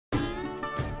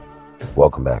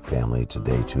Welcome back, family, to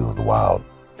day 2 of the wild.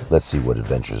 Let's see what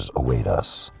adventures await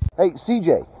us. Hey,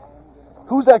 CJ,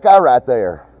 who's that guy right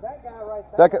there? That guy right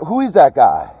there. Who is that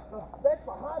guy? That's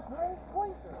the High Plains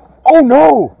Plinker. Oh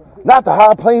no, not the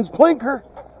High Plains Plinker.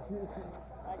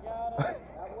 I got it.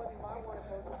 That wasn't my one.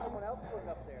 Someone else was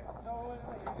up there.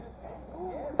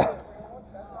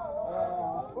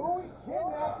 Who is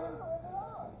kidnapping?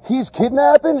 He's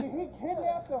kidnapping? He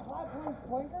kidnapped the High Plains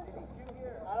Plinker?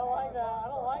 I don't like that. I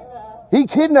don't like that. He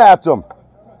kidnapped him.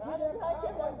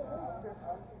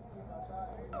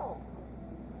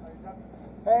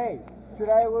 Hey, should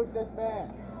I loot this man?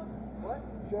 What?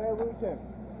 Should I loot him?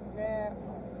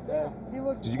 Nah. He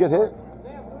looks. Did you get hit?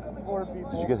 Poor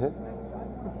people. Did you get hit?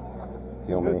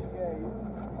 Kill me.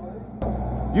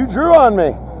 You drew on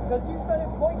me. Because you started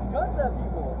pointing guns at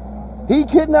people. He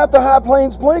kidnapped the High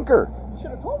Plains Plinker. You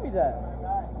should have told me that.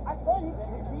 I said he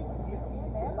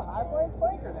kidnapped the High Plains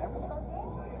Plinker. Then we start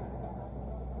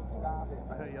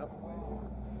Yep.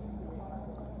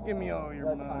 Give me all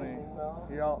your money.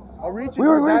 Here, I'll reach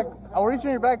I'll reach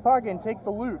in your back pocket and take the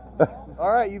loot.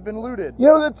 All right, you've been looted. You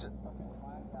know,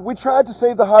 we tried to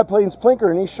save the High Plains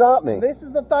Plinker and he shot me. This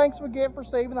is the thanks we get for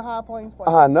saving the High Plains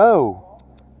Plinker. I know.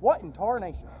 What in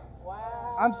tarnation?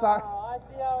 Wow. I'm sorry. I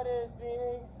see how it is,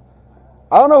 Phoenix.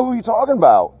 I don't know who you're talking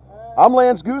about. I'm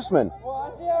Lance Gooseman. Well,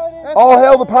 I see how it is. All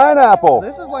hail the pineapple.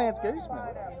 This is Lance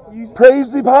Gooseman.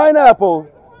 Praise the pineapple.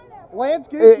 Lance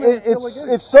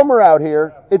Gooseman It's summer out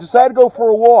here. It decided to go for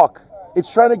a walk. It's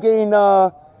trying to gain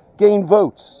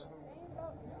votes.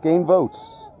 Gain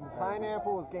votes.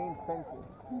 Pineapple has gained sentience.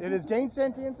 It has gained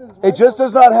sentience as well. It just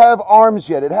does not have arms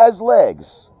yet. It has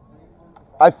legs.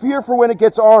 I fear for when it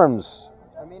gets arms.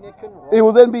 I mean, it can roll. It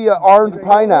will then be an armed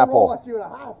pineapple. At you at a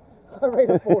high rate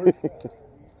of force.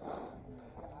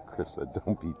 Chris said,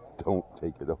 "Don't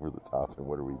take it over the top." And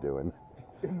what are we doing?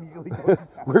 Immediately goes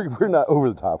We're not over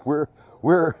the top.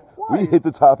 We hit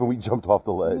the top and we jumped off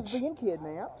the ledge. He's being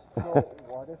kidnapped.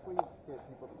 What if we get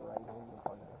people to write in?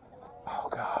 Oh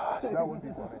God. That would be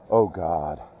funny. Oh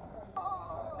God.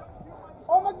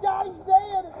 Oh my God, he's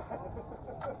dead!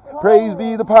 Praise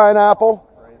be the pineapple.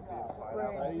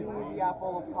 Praise be the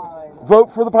apple of pine.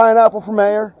 Vote for the pineapple for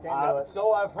mayor.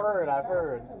 So I've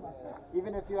heard.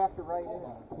 Even if you have to write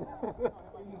in.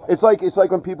 It's like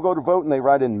when people go to vote and they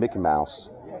write in Mickey Mouse.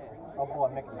 Oh boy,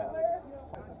 Mickey Mouse.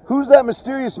 Who's that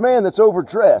mysterious man that's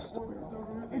overdressed?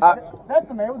 That's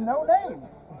the man with no name.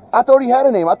 I thought he had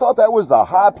a name. I thought that was the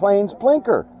High Plains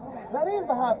Plinker. That is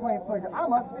the High Plains Plinker. I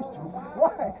must be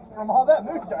drunk from all that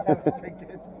moonshine I've been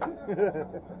drinking.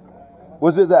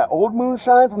 Was it that old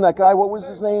moonshine from that guy? What was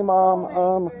his name?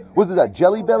 Was it that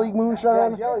Jelly Belly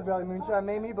moonshine? That Jelly Belly moonshine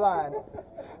made me blind.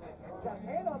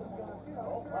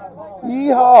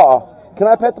 Yeehaw! Can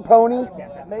I pet the pony?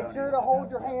 Make sure to hold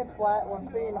your hands flat when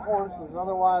feeding horses,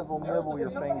 otherwise they'll nibble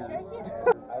your fingers.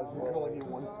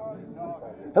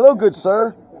 Hello, good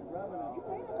sir.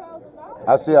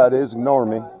 I see how it is. Ignore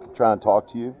me. Trying to talk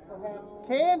to you.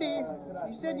 Candy,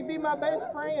 you said you'd be my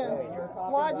best friend.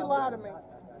 Why'd you lie to me?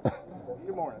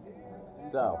 Good morning.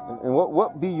 So, and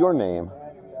what be your name?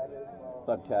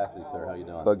 Thud Cassidy, sir. How you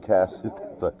doing? Thud Cassidy.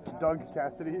 Doug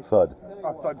Cassidy. Thud.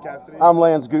 Thud Cassidy. I'm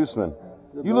Lance Gooseman.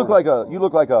 You look like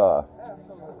a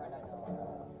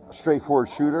straightforward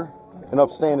shooter, an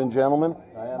upstanding gentleman.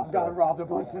 I am. Got robbed a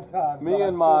bunch of times. Me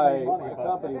and my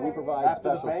company, we provide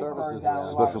special services.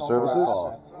 Special services?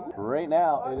 Right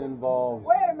now, it involves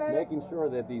making sure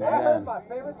that these men. My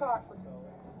favorite topic.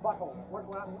 Butthole.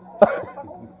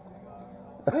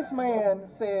 This man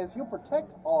says he'll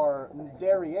protect our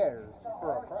derrieres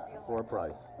for a price. For a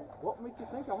price. What makes you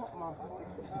think I want my...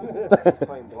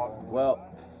 Well,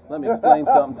 let me explain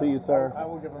something to you, sir.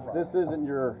 This isn't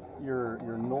your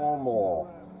normal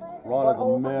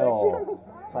run-of-the-mill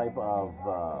type of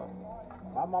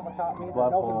My mama taught me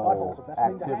that open butthole's the butthole best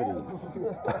thing to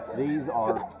have.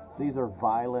 activities. These are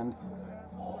violent,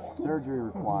 surgery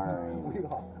requiring.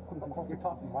 You're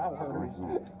talking my words.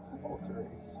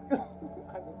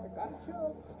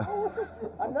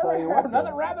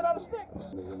 Another rabbit on a stick.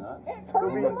 It'll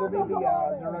be the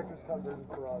director's cut version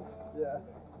for us. Yeah.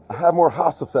 I have more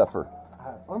Hassefeffer.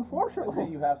 Unfortunately.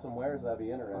 You have some wares that'd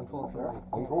be interesting.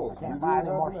 Unfortunately. Can't buy any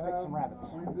more sticks and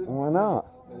rabbits. Why not?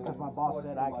 Because my boss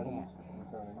said I can't.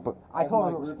 But, I told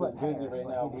him it was We're split busy hairs. right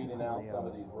now weeding out some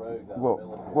of these rogues.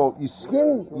 well,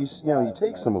 you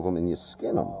take some of them and you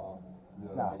skin them.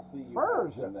 No.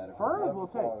 Furs will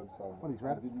take. What, these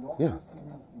rabbits? Yeah.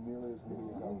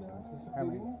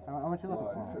 How much you looking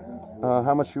for?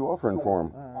 How much you offering for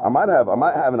them? I might have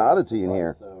an oddity in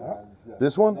here.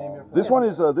 This one? This one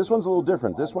is this one's a little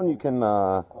different. This one you can you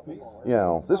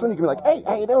know, this one you can be like, hey,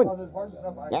 how you doing?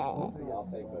 Yeah.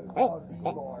 Hey.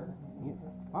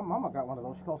 My mama got one of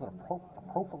those. She calls it a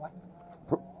prophylactic.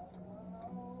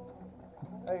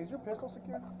 Hey, is your pistol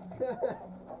secure?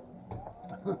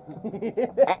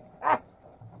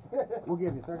 We'll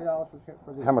give you $30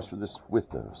 for this. How much for this with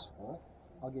those?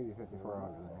 I'll give you 50 for all.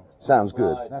 Sounds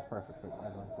good. That's perfect. Can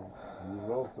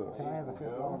I have a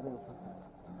 $50?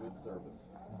 Good service.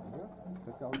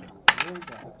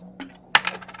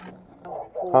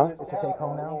 Huh? It's a take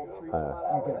home now? You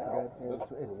get it for good?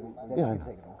 Yeah, I know.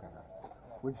 Take it, okay.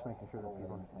 We're just making sure that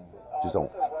people understand. Just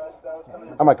don't.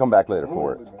 I might come back later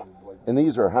for it. And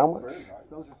these are how much?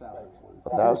 Those are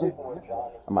 1,000?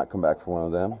 I might come back for one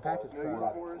of them. package.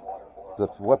 The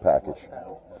what package?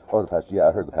 Oh, the patch. Yeah,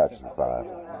 I heard the patches were 5.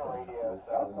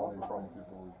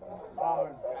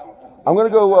 I'm gonna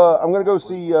go. I'm gonna go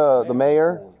see the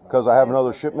mayor because I have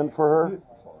another shipment for her.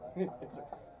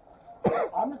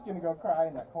 I'm just gonna go cry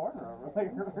in that corner over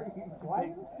there.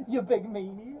 You big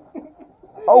meanie.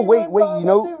 Oh wait.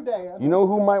 You know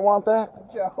who might want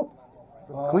that? Joe.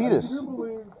 Cletus,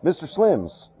 Mr.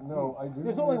 Slims. No, I do.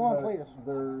 There's only one Cletus.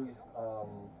 There's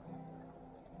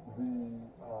the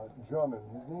German.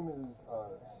 His name is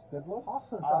Stidlos.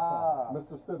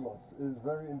 Mr. Stidlos is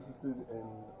very interested in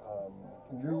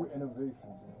new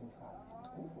innovations.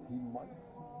 He might.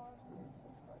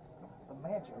 The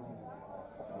magic.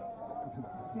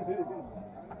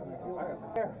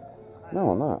 No,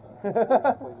 I'm not.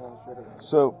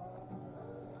 So,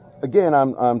 again,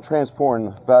 I'm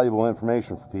transporting valuable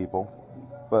information for people,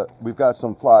 but we've got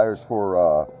some flyers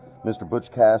for Mr.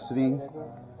 Butch Cassidy,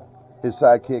 his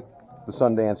sidekick, the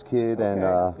Sundance Kid, and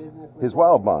his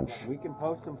Wild Bunch. We can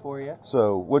post them for you.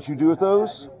 So, what you do with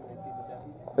those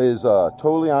is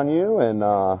totally on you, and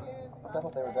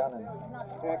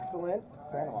Excellent.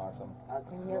 Awesome.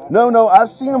 no, I've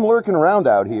seen him lurking around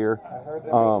out here. I heard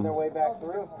them making their way back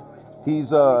through. He's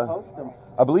Post them.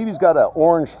 I believe he's got an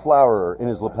orange flower in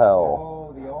his lapel.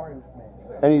 Oh, the orange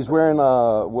man. And he's wearing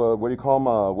what do you call him?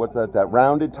 What that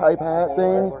rounded type hat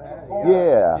thing?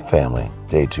 Yeah. Family,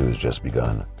 day 2 has just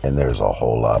begun, and there's a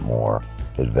whole lot more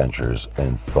adventures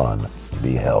and fun to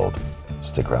be held.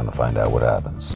 Stick around to find out what happens.